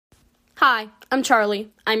Hi, I'm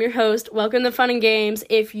Charlie. I'm your host. Welcome to Fun and Games.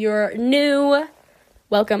 If you're new,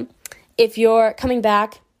 welcome. If you're coming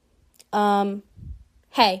back,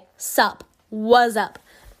 hey, sup, what's up?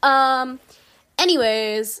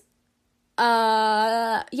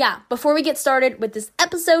 Before we get started with this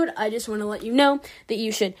episode, I just want to let you know that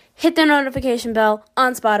you should hit the notification bell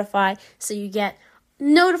on Spotify so you get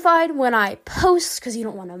notified when I post, because you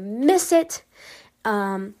don't want to miss it.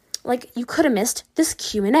 Like you could have missed this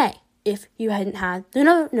Q&A if you hadn't had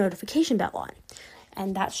the notification bell on,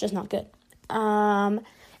 and that's just not good. And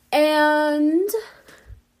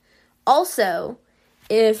also,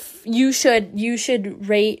 if you should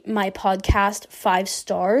rate my podcast 5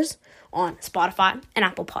 stars on Spotify and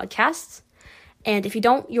Apple Podcasts. And if you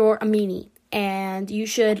don't, you're a meanie. And you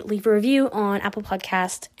should leave a review on Apple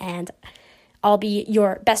Podcasts, and I'll be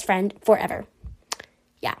your best friend forever.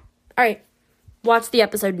 Yeah. All right. Watch the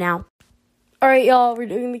episode now. All right, y'all. We're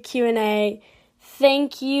doing the Q&A.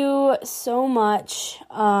 Thank you so much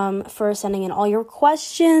for sending in all your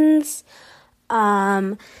questions.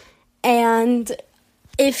 And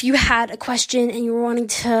if you had a question and you were wanting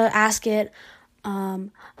to ask it,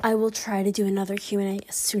 I will try to do another Q&A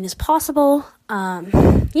as soon as possible.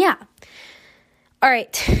 Yeah. All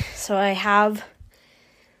right. So I have a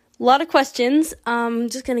lot of questions. I'm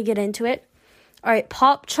just going to get into it. All right.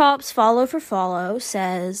 Pop Chops Follow for Follow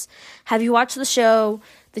says, have you watched the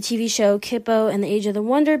TV show Kippo and the Age of the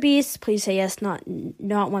Wonder Beasts? Please say yes. Not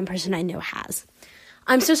one person I know has.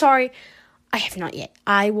 I'm so sorry. I have not yet.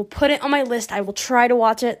 I will put it on my list. I will try to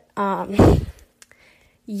watch it.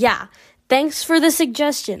 Yeah. Thanks for the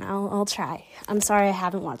suggestion. I'll try. I'm sorry I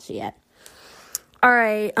haven't watched it yet. All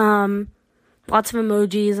right. Lots of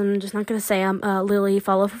emojis. I'm just not going to say them. Lily,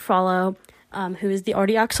 Follow for Follow, who is the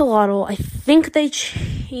Artie Axolotl. I think they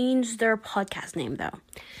changed their podcast name, though.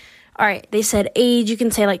 All right. They said age. You can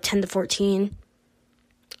say like 10 to 14.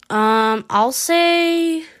 I'll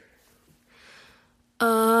say...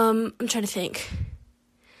 I'm trying to think.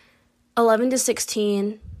 11 to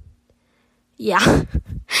 16. Yeah.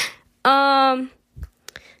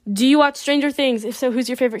 Do you watch Stranger Things? If so, who's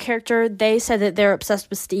your favorite character? They said that they're obsessed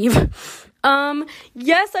with Steve.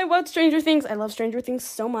 Yes, I watch Stranger Things. I love Stranger Things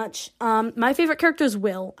so much. My favorite character is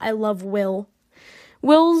Will. I love Will.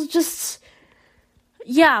 Will's just,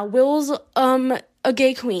 yeah, Will's, a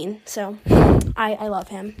gay queen. So, I love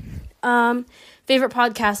him. Favorite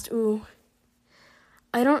podcast? Ooh.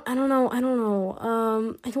 I don't know. I don't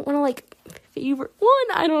want to, like, favorite one.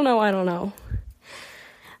 I don't know.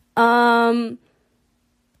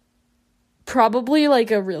 Probably, like,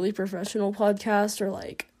 a really professional podcast, or,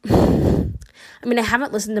 like, I mean, I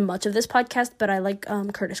haven't listened to much of this podcast, but I like,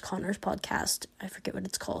 Curtis Connor's podcast. I forget what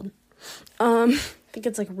it's called. I think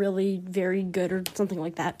it's, like, really very good, or something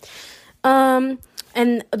like that. And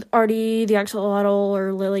Artie, the Axolotl,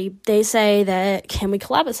 or Lily, they say that, can we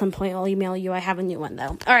collab at some point? I'll email you. I have a new one,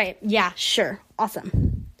 though. All right. Yeah, sure.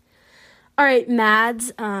 Awesome. All right.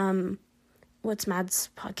 Mads. What's Mads'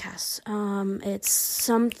 podcast? It's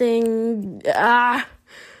something,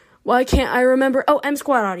 why can't I remember? Oh, M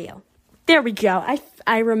Squad Audio. There we go.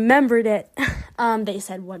 I remembered it. They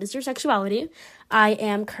said, what is your sexuality? I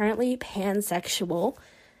am currently pansexual.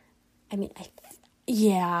 I mean,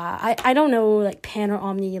 I don't know, like, pan or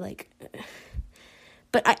omni, like,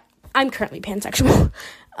 but I'm currently pansexual.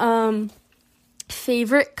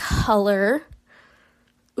 Favorite color?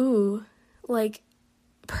 Ooh, like,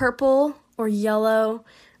 purple or yellow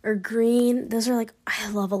or green. Those are, like, I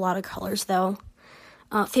love a lot of colors, though.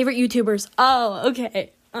 Favorite YouTubers? Oh,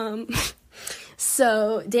 okay.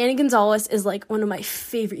 So, Danny Gonzalez is, like, one of my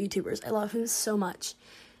favorite YouTubers. I love him so much.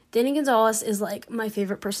 Danny Gonzalez is, like, my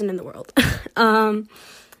favorite person in the world. I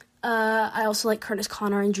also like Curtis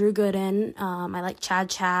Connor and Drew Gooden. I like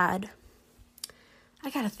Chad. I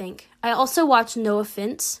gotta think. I also watch Noah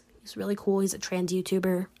Fintz. He's really cool. He's a trans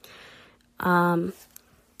YouTuber.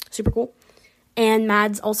 Super cool. And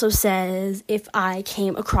Mads also says, if I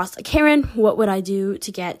came across a Karen, what would I do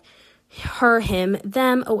to get her, him,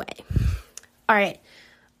 them away? All right.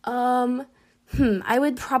 I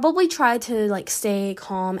would probably try to, like, stay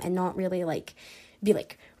calm and not really, like, be,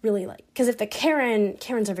 like, really, like, because if the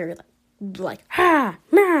Karens are very, like,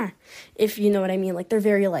 meh, if you know what I mean, like, they're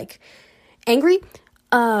very, like, angry,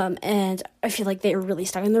 and I feel like they're really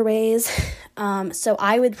stuck in their ways, so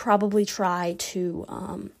I would probably try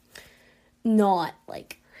to, not,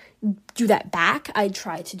 like, do that back. I'd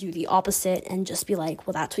try to do the opposite and just be like,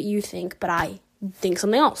 well, that's what you think, but I think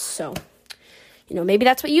something else, so, you know, maybe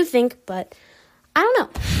that's what you think, but I don't know.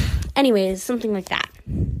 Anyways, something like that.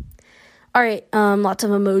 All right, lots of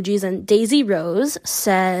emojis, and Daisy Rose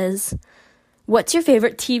says, What's your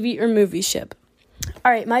favorite TV or movie ship?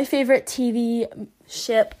 All right, my favorite TV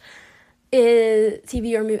ship is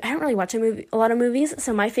TV or movie. I don't really watch a lot of movies,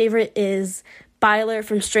 so my favorite is Byler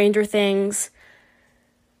from Stranger Things,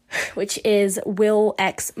 which is Will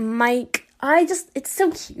x Mike. It's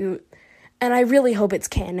so cute, and I really hope it's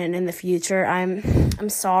canon in the future. I'm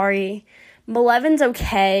sorry. Malevin's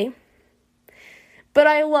okay, but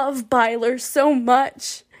I love Byler so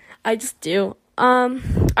much. I just do. All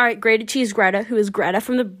right, Grated Cheese Greta, who is Greta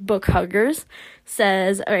from the Book Huggers,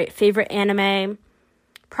 says, all right, favorite anime,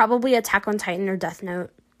 probably Attack on Titan or Death Note.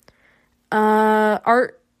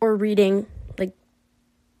 Art or reading, like,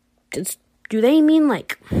 do they mean,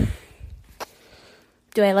 like,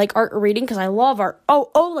 do I like art or reading? Because I love art.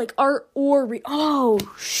 Oh, like art or oh,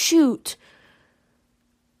 shoot.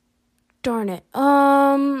 Darn it.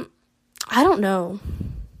 I don't know.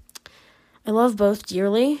 I love both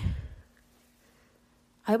dearly.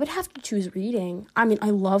 I would have to choose reading. I mean,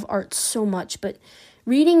 I love art so much, but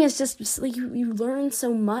reading is just like you learn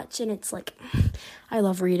so much, and it's like, I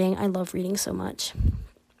love reading. I love reading so much.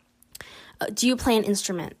 Do you play an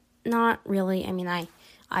instrument? Not really. I mean, I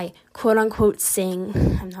quote unquote sing.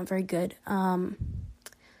 I'm not very good.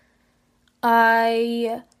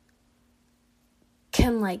 I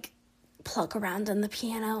can like pluck around on the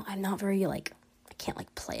piano. I'm not very I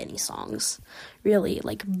can't play any songs really,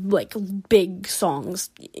 like big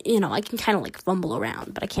songs. I can kind of fumble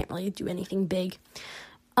around, but I can't really do anything big.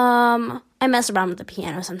 I mess around with the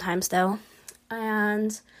piano sometimes though,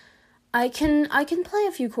 and I can play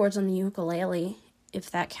a few chords on the ukulele,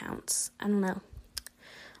 if that counts. I don't know.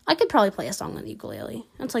 I could probably play a song on the ukulele.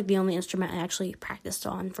 That's the only instrument I actually practiced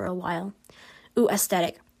on for a while. Ooh,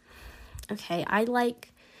 aesthetic. Okay, I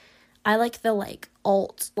like the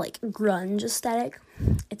alt grunge aesthetic.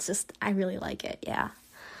 It's just, I really like it. Yeah.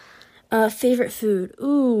 Favorite food.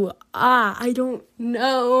 Ooh, I don't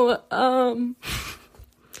know. I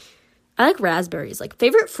like raspberries.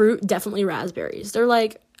 Favorite fruit, definitely raspberries. They're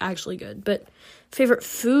actually good. But favorite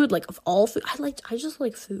food, of all food, I just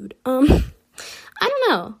like food. I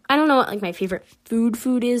don't know what my favorite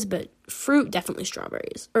food is, but fruit, definitely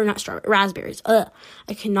strawberries. Or not strawberries, raspberries. I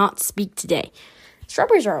cannot speak today.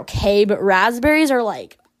 Strawberries are okay, but raspberries are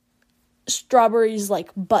strawberries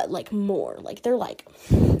but more. They're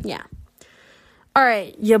yeah. All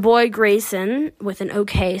right, your boy Grayson with an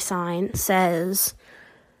okay sign says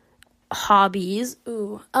hobbies.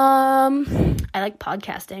 Ooh. I like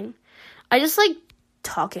podcasting. I just like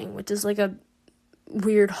talking, which is a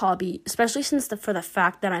weird hobby, especially for the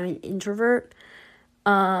fact that I'm an introvert.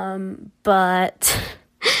 But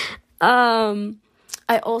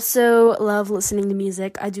I also love listening to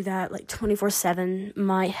music. I do that 24/7.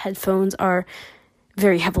 My headphones are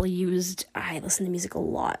very heavily used. I listen to music a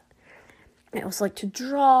lot. I also like to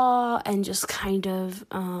draw and just kind of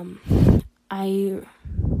I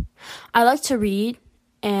like to read,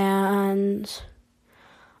 and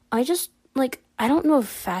I just I don't know if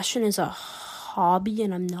fashion is a hobby,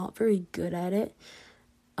 and I'm not very good at it.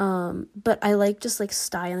 But I like just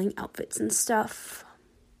styling outfits and stuff.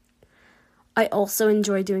 I also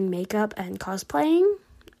enjoy doing makeup and cosplaying.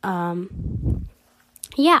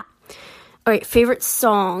 Yeah. All right, favorite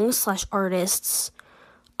songs / artists.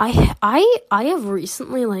 I have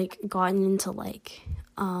recently gotten into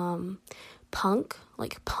punk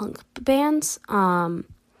bands.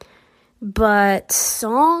 But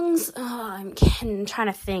songs, I'm trying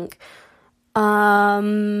to think. I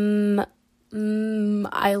don't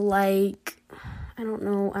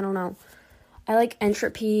know. I like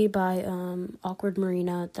Entropy by Awkward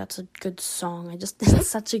Marina. That's a good song. It's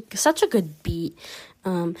such a good beat.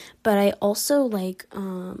 But I also like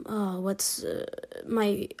a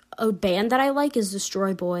band that I like is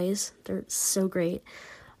Destroy Boys. They're so great.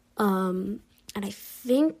 And I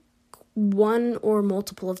think one or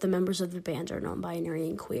multiple of the members of the band are non-binary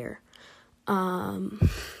and queer. And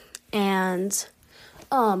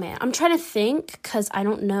oh man, I'm trying to think because I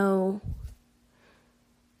don't know.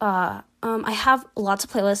 I have lots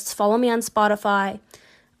of playlists. Follow me on Spotify.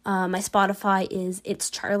 My Spotify is It's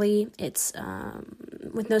Charlie. It's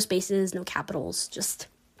with no spaces, no capitals. Just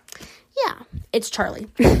yeah, It's Charlie.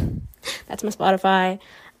 That's my Spotify.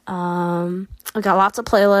 I've got lots of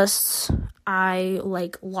playlists. I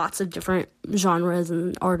like lots of different genres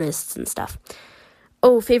and artists and stuff.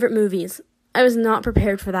 Oh, favorite movies. I was not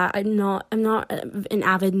prepared for that. I'm not an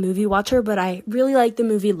avid movie watcher, but I really like the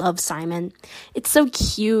movie Love, Simon. It's so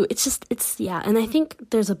cute. Yeah, and I think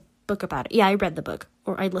there's a book about it. Yeah, I read the book,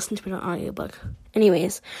 or I listened to it on audiobook.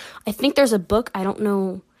 Anyways, I think there's a book. I don't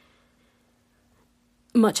know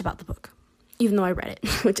much about the book, even though I read it,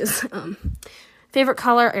 which is Favorite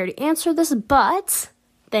color, I already answered this, but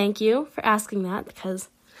thank you for asking that, because,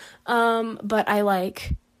 but I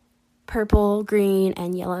like purple, green,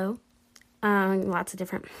 and yellow. Lots of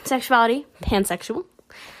different sexuality, pansexual.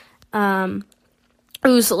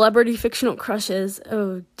 Celebrity fictional crushes.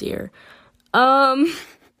 Oh dear. I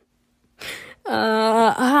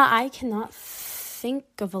cannot think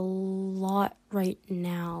of a lot right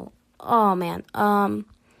now. Oh man.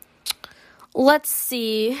 Let's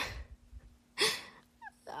see.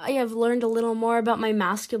 I have learned a little more about my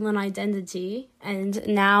masculine identity, and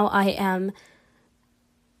now I am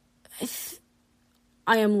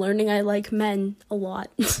learning I like men a lot,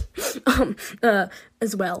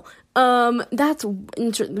 as well.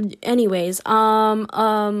 Anyways, I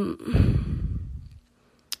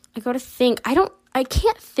gotta think. I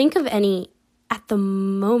can't think of any at the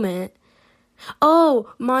moment.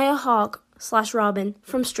 Oh, Maya Hawke / Robin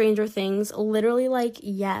from Stranger Things. Literally, like,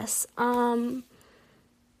 yes.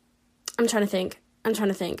 I'm trying to think.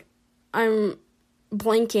 I'm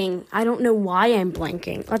blanking. I don't know why I'm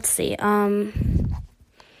blanking. Let's see.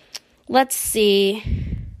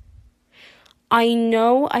 I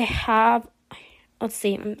know I have. Let's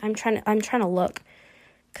see. I'm trying to look,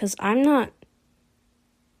 because I'm not.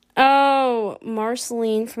 Oh,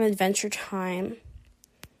 Marceline from Adventure Time.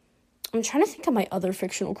 I'm trying to think of my other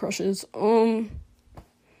fictional crushes. Or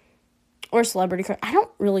celebrity crush. I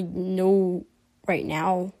don't really know right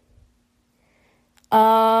now.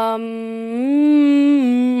 I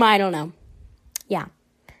don't know. Yeah.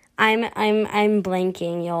 I'm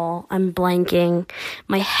blanking, y'all. I'm blanking.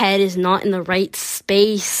 My head is not in the right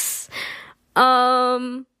space.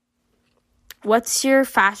 What's your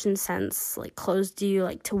fashion sense? Like, clothes do you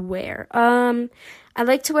like to wear? I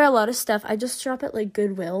like to wear a lot of stuff. I just shop at, like,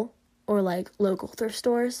 Goodwill or, like, local thrift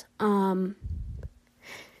stores. I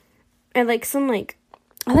like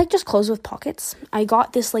just clothes with pockets. I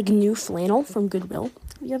got this, like, new flannel from Goodwill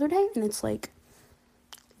the other day, and it's, like,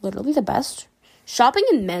 literally the best. Shopping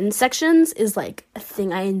in men's sections is, like, a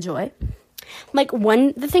thing I enjoy. Like,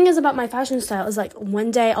 the thing is about my fashion style is, like,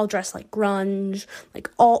 one day I'll dress like grunge, like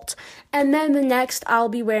alt, and then the next I'll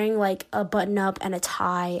be wearing, like, a button-up and a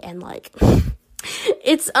tie, and, like,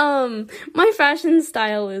 it's, my fashion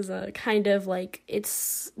style is, kind of, like,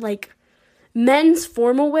 it's, like, men's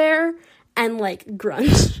formal wear and, like,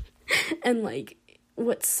 grunge, and, like,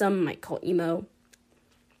 what some might call emo,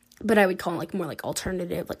 but I would call it, like, more, like,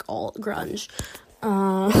 alternative, like, alt grunge,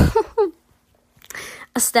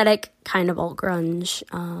 aesthetic, kind of alt grunge.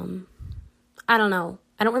 I don't know.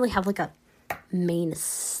 I don't really have, like, a main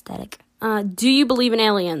aesthetic. Do you believe in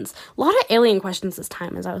aliens? A lot of alien questions this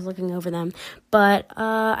time as I was looking over them. But,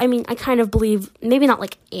 I mean, I kind of believe, maybe not,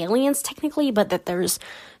 like, aliens technically, but that there's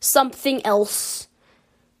something else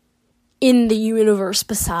in the universe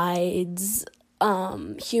besides,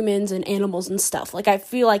 humans and animals and stuff. Like, I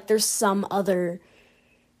feel like there's some other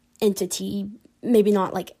entity, maybe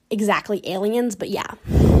not, like, exactly aliens, but yeah.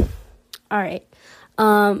 All right.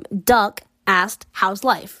 Duck asked, how's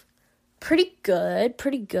life? Pretty good.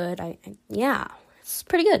 Yeah, it's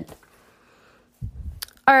pretty good.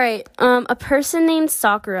 All right. A person named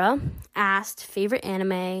Sakura asked, favorite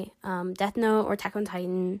anime, Death Note or Attack on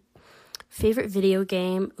Titan, favorite video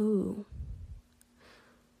game. Ooh.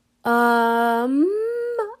 I'm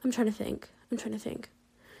trying to think.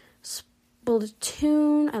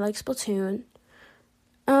 Splatoon. I like Splatoon.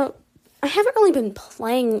 I haven't really been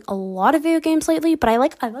playing a lot of video games lately, but I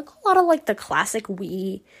like a lot of, like, the classic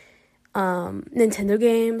Wii, Nintendo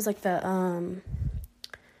games, like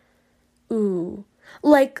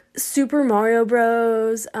like Super Mario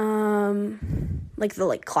Bros, like the,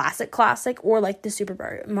 like, classic, or, like, the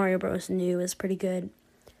Super Mario Bros. New is pretty good.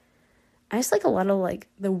 I just like a lot of, like,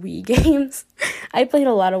 the Wii games. I played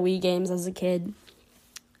a lot of Wii games as a kid.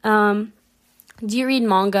 Do you read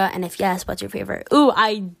manga? And if yes, what's your favorite? Ooh,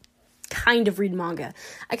 I kind of read manga.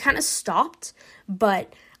 I kind of stopped,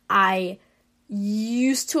 but I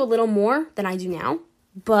used to a little more than I do now.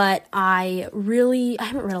 But I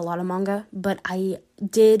haven't read a lot of manga, but I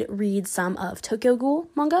did read some of Tokyo Ghoul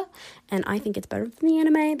manga, and I think it's better than the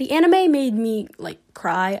anime. The anime made me, like,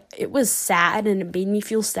 cry. It was sad, and it made me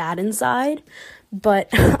feel sad inside, but,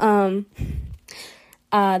 the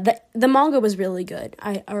manga was really good.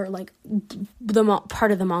 The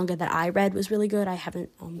part of the manga that I read was really good. I haven't,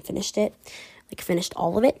 finished it, like, finished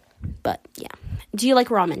all of it, but, yeah. Do you like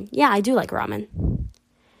ramen? Yeah, I do like ramen.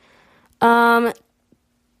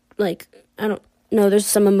 Like, I don't know, there's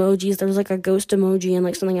some emojis. There's, like, a ghost emoji and,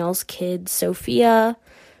 like, something else. Kid Sophia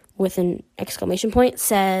with an exclamation point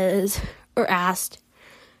says, or asked,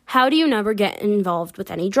 How do you never get involved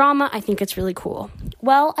with any drama? I think it's really cool.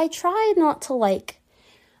 Well, I try not to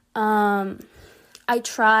I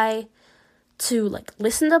try to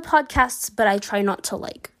listen to podcasts, but I try not to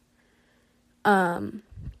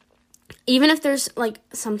even if there's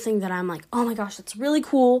something that I'm oh my gosh, that's really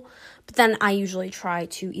cool, but then I usually try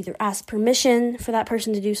to either ask permission for that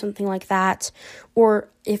person to do something like that, or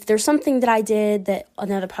if there's something that I did that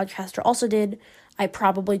another podcaster also did, I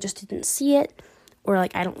probably just didn't see it, or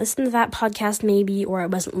I don't listen to that podcast maybe, or I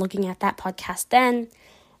wasn't looking at that podcast then,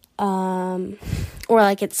 or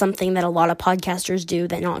it's something that a lot of podcasters do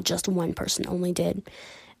that not just one person only did.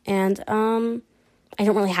 And I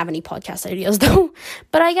don't really have any podcast ideas though,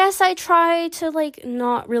 but I guess I try to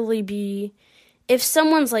not really be, if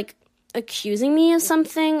someone's accusing me of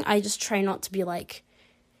something, I just try not to be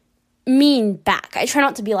mean back. I try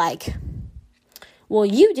not to be well,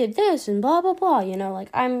 you did this and blah blah blah,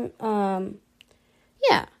 I'm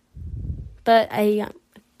yeah, but I'm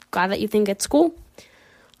glad that you think it's cool.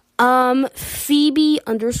 Phoebe_Mochi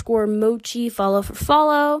follow for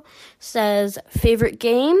follow says favorite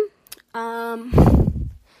game. I'm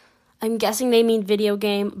guessing they mean video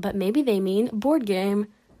game, but maybe they mean board game,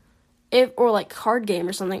 or card game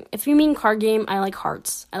or something. If you mean card game, I like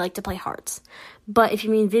hearts. I like to play hearts. But if you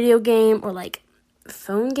mean video game or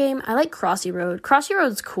phone game, I like Crossy Road. Crossy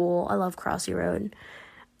Road's cool. I love Crossy Road.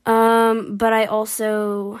 But I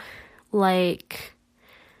also like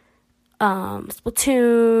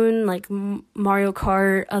Splatoon, Mario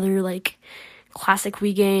Kart, other classic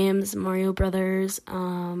Wii games, Mario Brothers.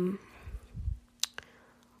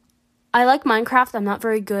 I like Minecraft. I'm not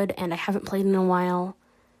very good, and I haven't played in a while.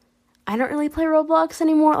 I don't really play Roblox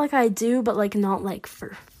anymore I do, but not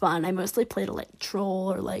for fun. I mostly play to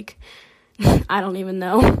troll or I don't even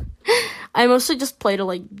know. I mostly just play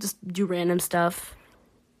to just do random stuff.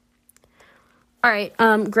 Alright,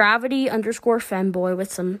 Gravity_femboy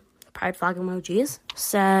with some pride flag emojis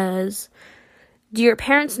says, do your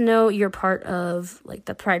parents know you're part of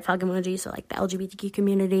the pride flag emoji, so the LGBTQ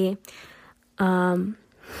community?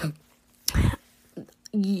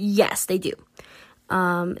 Yes, they do.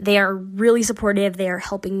 They are really supportive. They are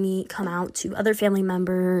helping me come out to other family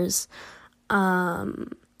members. My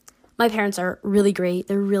parents are really great.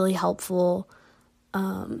 They're really helpful.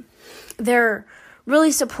 They're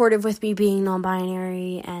really supportive with me being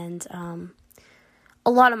non-binary, and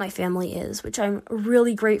a lot of my family is, which I'm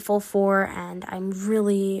really grateful for, and I'm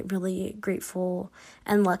really, really grateful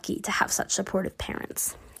and lucky to have such supportive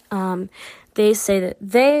parents. They say that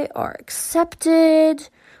they are accepted.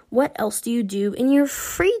 What else do you do in your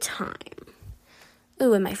free time?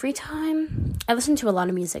 Ooh, in my free time, I listen to a lot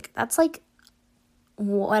of music. That's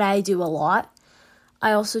what I do a lot.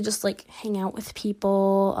 I also just hang out with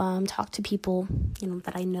people, talk to people,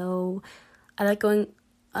 that I know. I like going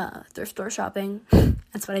thrift store shopping.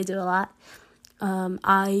 That's what I do a lot.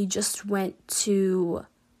 I just went to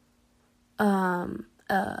anime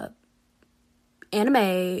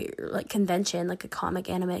convention, a comic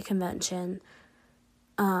anime convention.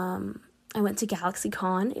 I went to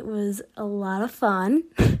GalaxyCon. It was a lot of fun.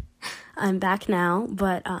 I'm back now,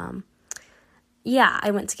 but yeah, I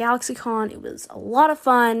went to GalaxyCon. It was a lot of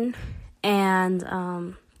fun, and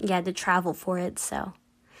I had to travel for it, so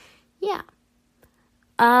yeah.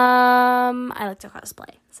 I like to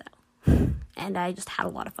cosplay, so, and I just had a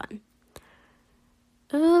lot of fun.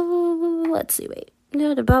 Let's see, wait.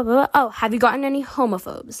 Oh, have you gotten any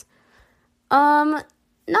homophobes? Not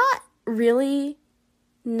really.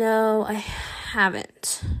 No, I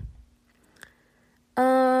haven't.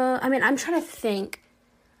 I'm trying to think.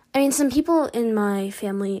 Some people in my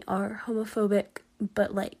family are homophobic,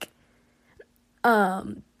 but I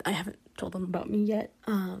haven't told them about me yet.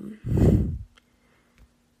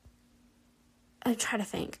 I try to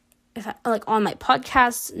think. If I, on my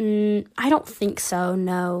podcast, I don't think so,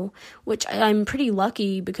 no. Which I'm pretty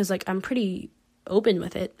lucky because, I'm pretty open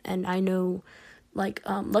with it. And I know,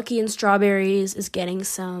 Lucky and Strawberries is getting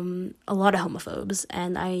a lot of homophobes.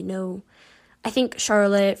 And I think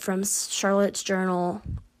Charlotte from Charlotte's Journal,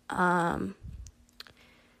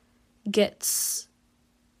 gets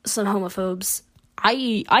some homophobes.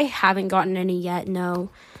 I haven't gotten any yet, no.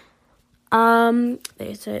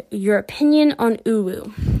 They said, your opinion on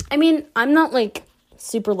uwu. I'm not,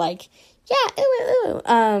 super, yeah, ooh,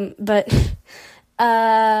 but,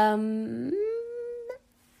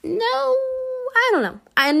 no, I don't know.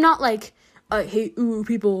 I'm not, I hate uwu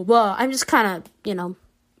people, blah. I'm just kind of, in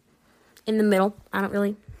the middle. I don't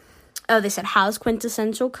really. Oh, they said, how's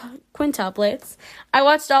Quintessential Quintuplets? I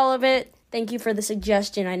watched all of it. Thank you for the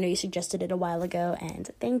suggestion. I know you suggested it a while ago, and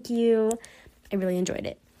thank you. I really enjoyed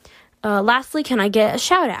it. Lastly, can I get a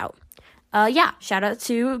shout out? Yeah, shout out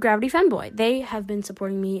to Gravity Femboy. They have been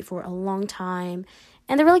supporting me for a long time,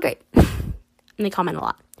 and they're really great. And they comment a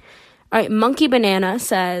lot. All right, Monkey Banana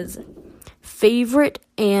says, favorite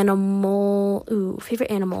animal.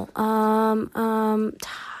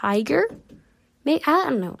 Tiger? Maybe, I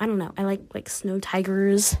don't know. I like snow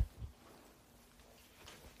tigers.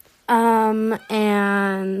 And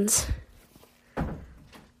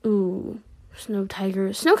snow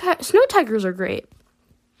tigers. Snow tigers are great.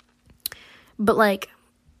 But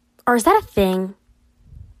or is that a thing?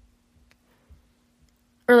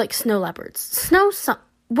 Or snow leopards.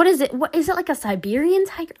 What is it? What is it, like a Siberian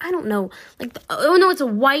tiger? I don't know. No, it's a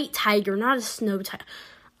white tiger, not a snow tiger.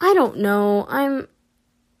 I don't know.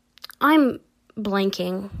 I'm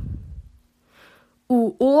blanking.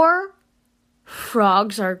 Or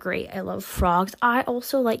frogs are great. I love frogs. I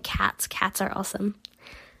also like cats. Cats are awesome.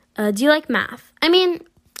 Do you like math? I mean,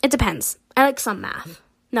 it depends. I like some math,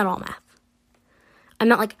 not all math. I'm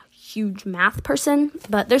not a huge math person,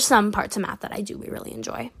 but there's some parts of math that I do really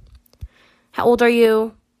enjoy. How old are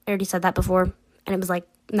you? I already said that before, and it was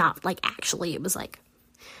not actually. It was I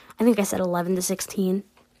think I said 11 to 16.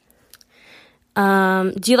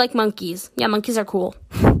 Do you like monkeys? Yeah, monkeys are cool.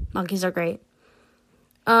 Monkeys are great.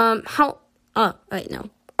 Wait, no.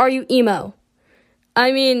 Are you emo?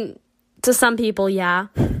 I mean, to some people, yeah.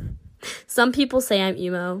 Some people say I'm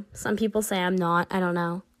emo. Some people say I'm not. I don't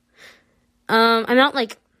know. I'm not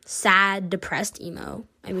sad, depressed emo.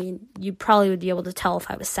 I mean, you probably would be able to tell if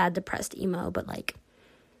I was sad, depressed emo, but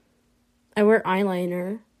I wear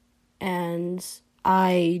eyeliner and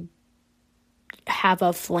I have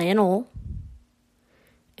a flannel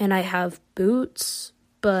and I have boots,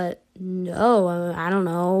 but no, I don't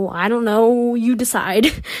know. You decide.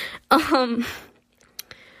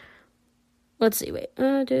 Let's see, wait.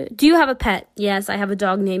 Do you have a pet? Yes, I have a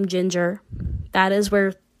dog named Ginger. That is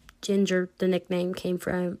where Ginger, the nickname, came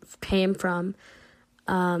from.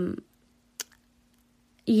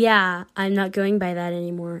 Yeah, I'm not going by that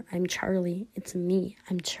anymore. I'm Charlie. It's me.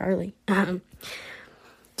 I'm Charlie. Do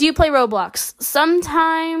you play Roblox?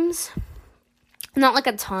 Sometimes. Not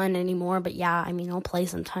a ton anymore, but yeah, I mean, I'll play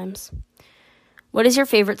sometimes. What is your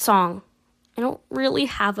favorite song? I don't really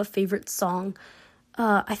have a favorite song.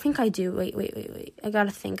 I think I do. Wait. I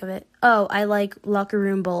gotta think of it. Oh, I like Locker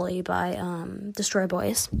Room Bully by Destroy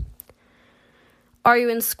Boys. Are you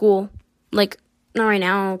in school? Not right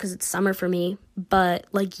now because it's summer for me, but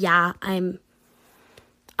yeah, I'm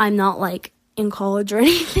not in college or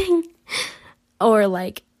anything, or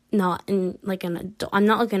not in an adult. I'm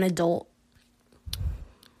not an adult.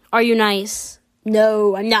 Are you nice?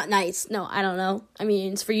 No, I'm not nice. No, I don't know. I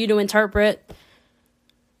mean, it's for you to interpret.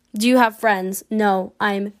 Do you have friends? No,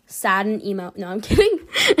 I'm sad and emo. No, I'm kidding.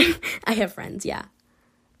 I have friends, yeah.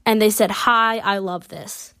 And they said, hi, I love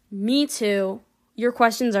this. Me too. Your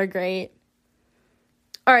questions are great.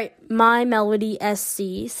 All right, My Melody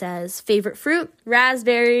SC says, favorite fruit?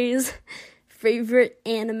 Raspberries. Favorite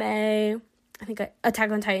anime? I think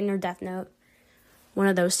Attack on Titan or Death Note. One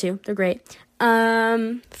of those two. They're great.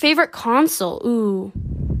 Favorite console? Ooh.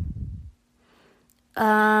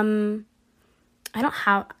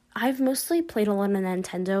 I've mostly played a lot of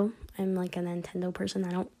Nintendo. I'm a Nintendo person.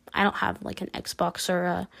 I don't have an Xbox or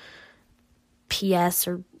a PS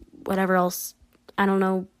or whatever else. I don't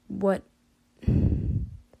know what.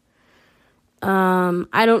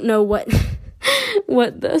 I don't know what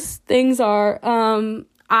what those things are.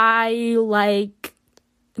 I like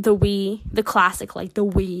the Wii, the classic, the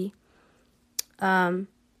Wii.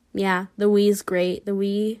 Yeah, the Wii is great. The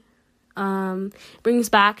Wii brings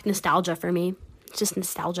back nostalgia for me. It's just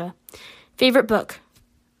nostalgia. Favorite book?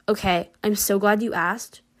 Okay, I'm so glad you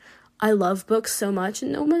asked. I love books so much,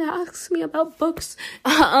 and no one asks me about books.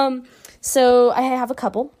 So I have a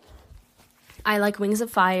couple. I like Wings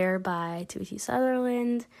of Fire by Timothy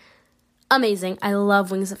Sutherland. Amazing. I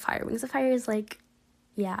love Wings of Fire. Wings of Fire is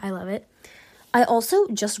yeah, I love it. I also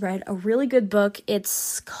just read a really good book.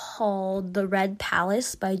 It's called The Red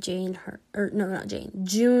Palace by June Hur.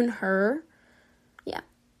 Yeah.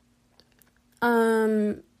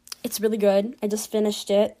 It's really good. I just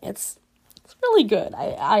finished it. It's really good.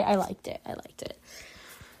 I liked it.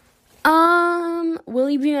 Will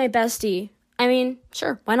you be my bestie? I mean,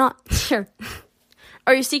 sure, why not? Sure.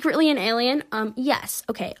 Are you secretly an alien? Yes.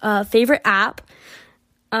 Okay. Favorite app?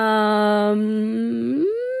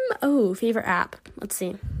 Favorite app. Let's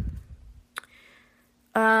see.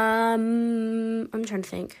 I'm trying to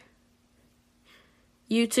think.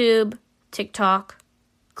 YouTube, TikTok,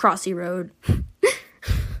 Crossy Road.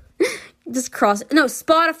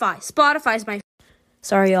 Spotify. Spotify's my...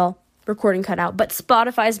 Sorry, y'all. recording cut out. But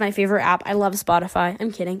Spotify is my favorite app. I love Spotify.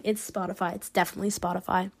 I'm kidding. It's Spotify. It's definitely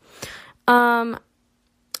Spotify.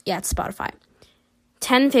 Yeah, it's Spotify.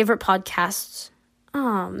 10 favorite podcasts.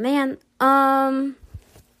 Oh, man. I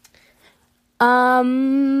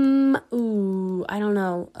don't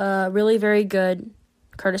know. Really Very Good,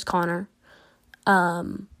 Curtis Connor. I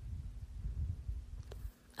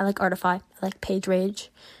like Artify. I like Page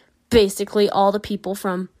Rage. Basically, all the people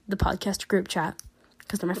from the podcast group chat,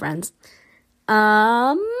 because they're my friends.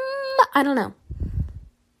 I don't know.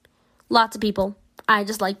 Lots of people. I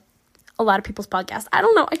just like a lot of people's podcasts. I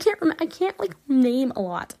don't know. I can't name a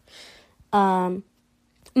lot. My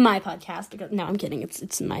podcast, because no, I'm kidding.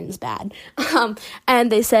 It's mine's bad.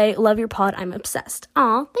 And they say, love your pod. I'm obsessed.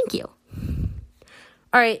 Aw, thank you.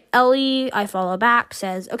 All right, Ellie, I follow back,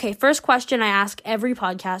 says, okay, first question I ask every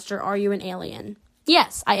podcaster, are you an alien?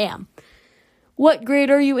 Yes, I am. What grade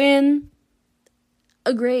are you in?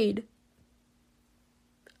 A grade.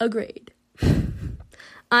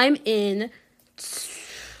 I'm in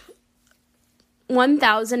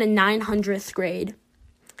 1,900th grade.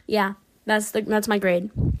 Yeah, that's my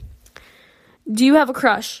grade. Do you have a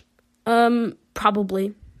crush?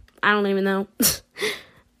 Probably. I don't even know.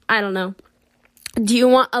 I don't know. Do you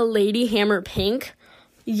want a lady hammer pink?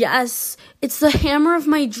 Yes, it's the hammer of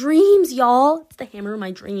my dreams, y'all. It's the hammer of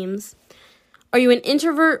my dreams. Are you an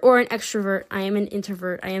introvert or an extrovert? I am an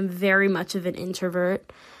introvert. I am very much of an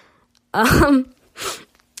introvert. Yeah,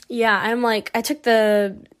 I took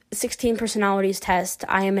the 16 personalities test.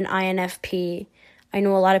 I am an INFP. I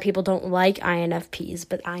know a lot of people don't like INFPs,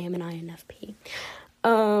 but I am an INFP.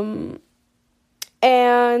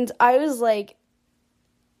 And I was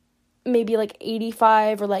maybe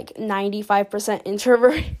 85 or 95%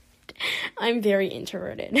 introvert. I'm very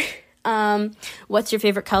introverted. What's your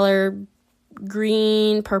favorite color?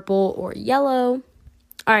 Green, purple, or yellow?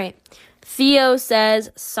 All right. Theo says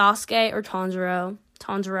Sasuke or Tanjiro.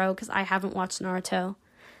 Tanjiro, because I haven't watched Naruto.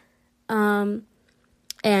 And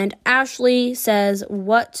Ashley says,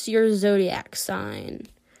 what's your zodiac sign?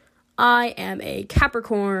 I am a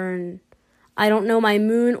Capricorn. I don't know my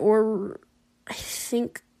moon or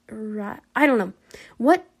I don't know.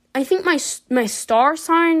 What? I think my star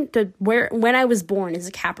sign when I was born is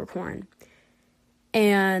a Capricorn.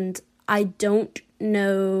 And I don't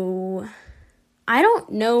know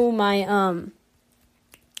my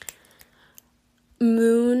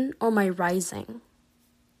moon or my rising.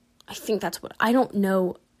 I think that's what, I don't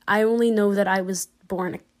know. I only know that I was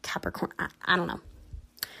born a Capricorn. I don't know.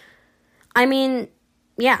 I mean,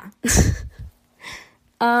 yeah.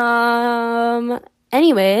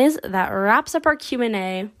 Anyways, that wraps up our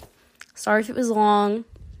Q&A. Sorry if it was long.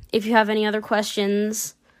 If you have any other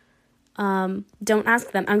questions, don't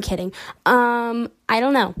ask them. I'm kidding. I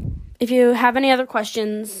don't know. If you have any other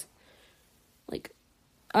questions,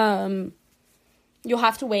 you'll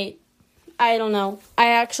have to wait. I don't know.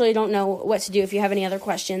 I actually don't know what to do if you have any other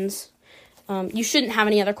questions. You shouldn't have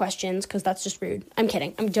any other questions because that's just rude. I'm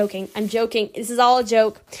kidding. I'm joking. This is all a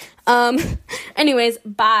joke. Anyways,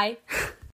 bye.